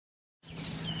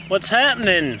What's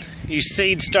happening, you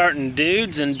seed starting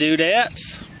dudes and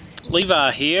dudettes?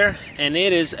 Levi here, and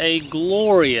it is a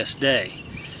glorious day.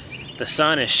 The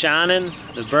sun is shining,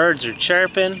 the birds are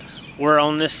chirping, we're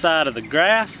on this side of the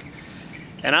grass,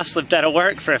 and I slipped out of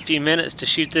work for a few minutes to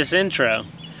shoot this intro.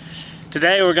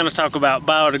 Today we're going to talk about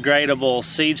biodegradable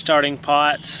seed starting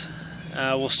pots.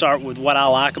 We'll start with what I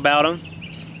like about them,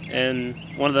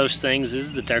 and one of those things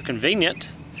is that they're convenient.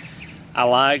 I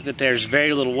like that there's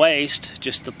very little waste,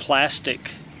 just the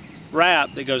plastic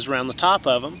wrap that goes around the top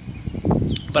of them.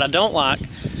 But I don't like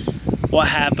what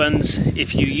happens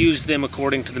if you use them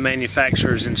according to the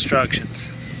manufacturer's instructions.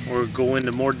 We'll go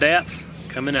into more depth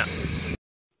coming up.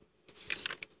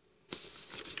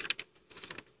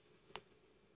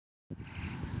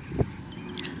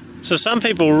 So some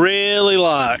people really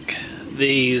like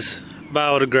these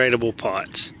biodegradable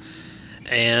pots,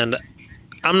 and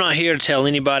I'm not here to tell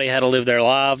anybody how to live their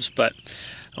lives, but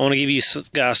I want to give you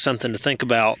guys something to think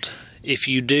about if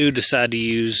you do decide to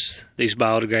use these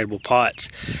biodegradable pots.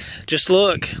 Just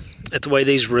look at the way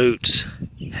these roots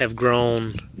have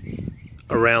grown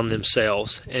around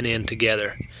themselves and in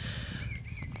together.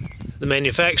 The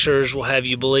manufacturers will have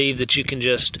you believe that you can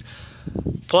just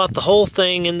plop the whole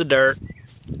thing in the dirt,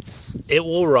 it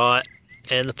will rot,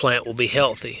 and the plant will be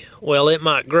healthy. Well, it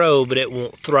might grow, but it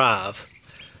won't thrive,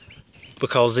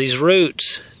 because these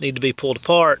roots need to be pulled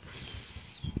apart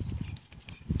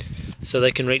so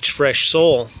they can reach fresh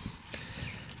soil.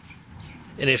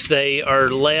 And if they are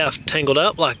left tangled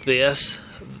up like this,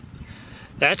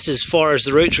 that's as far as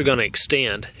the roots are going to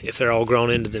extend if they're all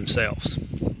grown into themselves.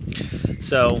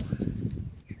 So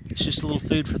it's just a little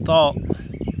food for thought.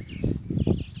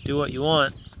 Do what you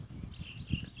want.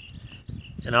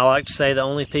 And I like to say the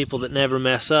only people that never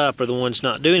mess up are the ones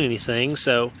not doing anything.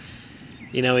 So,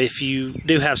 you know, if you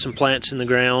do have some plants in the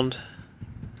ground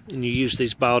and you use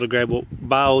these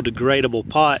biodegradable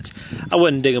pots, I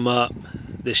wouldn't dig them up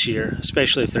this year,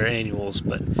 especially if they're annuals.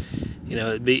 But, you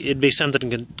know, it'd be something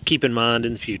to keep in mind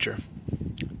in the future.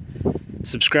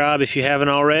 Subscribe if you haven't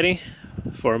already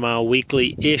for my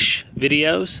weekly-ish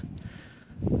videos.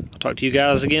 I'll talk to you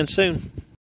guys again soon.